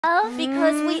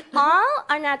because we all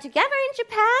are now together in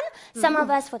Japan. Some of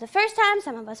us for the first time,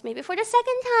 some of us maybe for the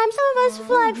second time, some of us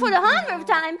like for the 100th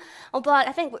time. But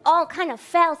I think we all kind of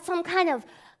felt some kind of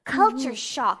culture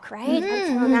shock, right?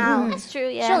 Until now. That's true,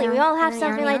 yeah. Surely we all have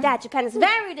something like that. Japan is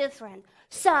very different.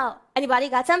 So, anybody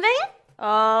got something?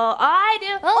 Oh, I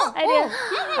do.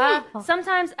 I do.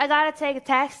 Sometimes I gotta take a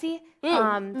taxi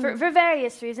for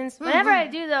various reasons. Whenever I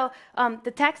do, though,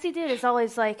 the taxi dude is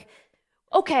always like,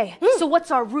 okay, so what's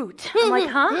our route? I'm like,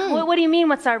 huh? What do you mean,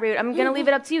 what's our route? I'm gonna leave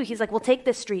it up to you. He's like, we'll take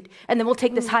this street, and then we'll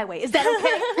take this highway. Is that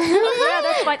okay? Yeah,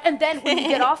 that's fine. And then when we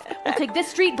get off, we'll take this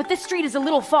street, but this street is a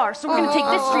little far, so we're gonna take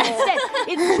this street instead.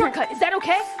 It's a shortcut. Is that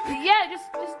okay? Yeah, just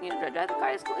drive the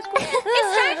car. It's cool. It's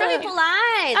trying to be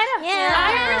polite. I know. Yeah. I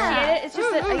appreciate it. It's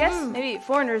just that I guess maybe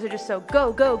foreigners are just so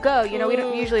go, go, go. You know, we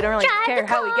usually don't really care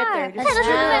how we get there.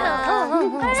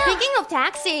 Speaking of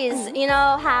taxis, you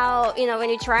know how, when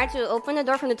you try to open the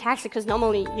door from the taxi, because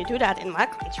normally you do that in my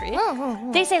country,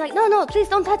 they say like, no, please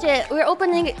don't touch it. We're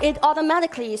opening it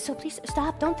automatically, so please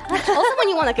stop, don't touch. Also, when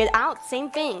you want to get out, same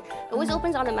thing. It always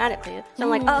opens automatically. So I'm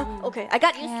like, oh, okay, I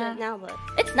got used to it now, but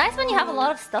it's nice when you have a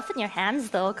lot of stuff in your hands,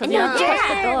 though, because you don't touch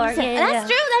the door. That's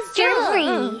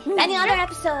true. Any other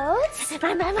episodes?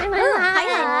 Hi.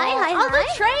 All the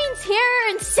trains here are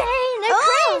insane. They're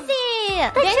crazy.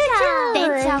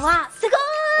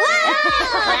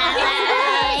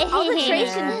 All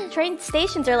the train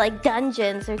stations are like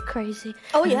dungeons. They're crazy.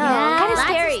 Oh yeah. Kind of Lots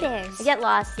scary. Of stairs. You get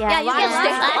lost. Yeah, you get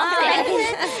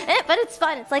lost. But it's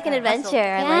fun. It's like an adventure.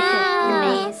 I like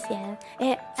it. Maze.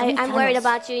 Yeah. I'm worried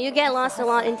about you. You get lost a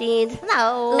lot, indeed.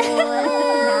 No.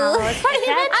 It's fun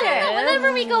adventure.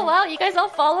 Whenever we go out, you guys all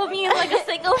follow me in like a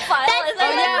single file. That's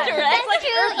true.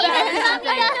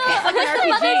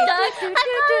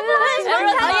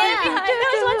 There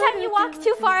was one time you walked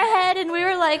too far ahead, and we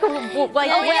were like, you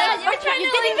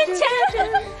didn't even check.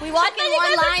 We walk in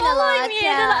one line a lot.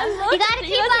 You gotta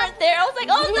keep up. There, I was like,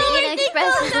 oh no,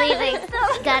 Express is leaving.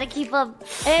 You gotta keep up.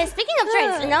 Speaking of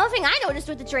trains, another thing I noticed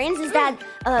with the trains is that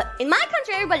in my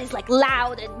country everybody's like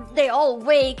loud and they all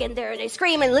wake and they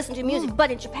scream and listen to music,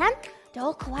 but in Japan they're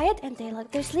all quiet and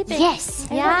they're sleeping. Yes.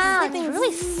 Yeah, it's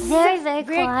really very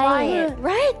quiet.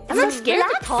 Right? I'm not scared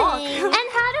to talk. And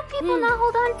how do people not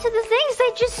hold on to the things?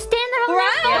 They just stand there.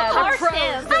 Right? Power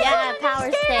stands. Yeah, power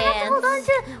stands. Hold on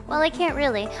to. Well, I can't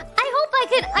really. I hope I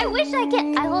could. I wish I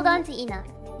could. I hold on to Ina.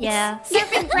 Yeah.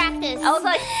 Surfing practice. I was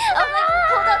like,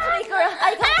 hold on to me, Gura.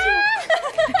 I got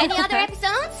you. Any other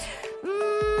episodes?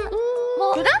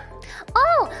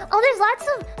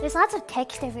 There's lots of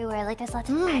text everywhere. Like there's lots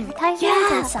of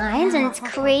advertisements and signs, and it's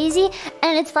crazy.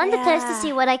 And it's fun to test to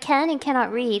see what I can and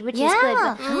cannot read, which is good.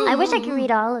 But I wish I could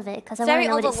read all of it because I want to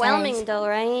know what it says. Very overwhelming, though,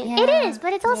 right? It is,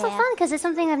 but it's also fun because it's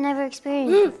something I've never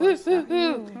experienced before.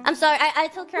 I'm sorry, I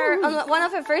took her on one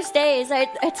of her first days. I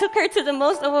took her to the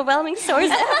most overwhelming stores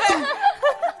ever.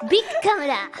 Big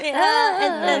camera.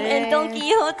 And Don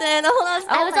Quixote and all those.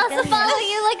 I was also following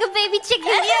you like a baby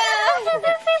chicken.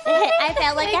 I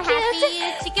felt like a happy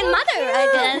chicken mother, I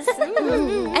guess.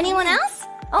 Anyone else?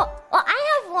 Oh, well, I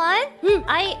have one.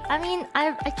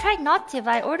 I tried not to,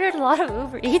 but I ordered a lot of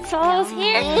Uber Eats while I was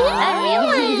here. I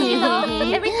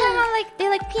realized, every time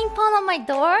they ping pong on my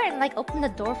door and like open the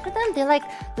door for them, they like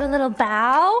do a little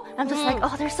bow. I'm just like,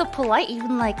 oh, they're so polite,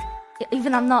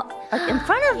 even I'm not like in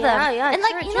front of them. And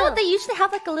like you know, they usually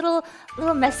have like a little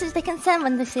message they can send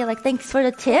when they say like thanks for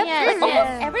the tip. Almost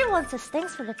everyone says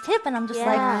thanks for the tip, and I'm just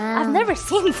like, I've never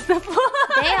seen this before.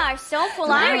 They are so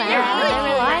polite.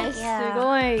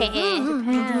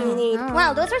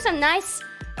 Wow, those are some nice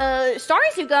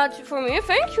stories you got for me.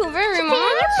 Thank you very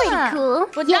much. Pretty cool.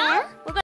 Well,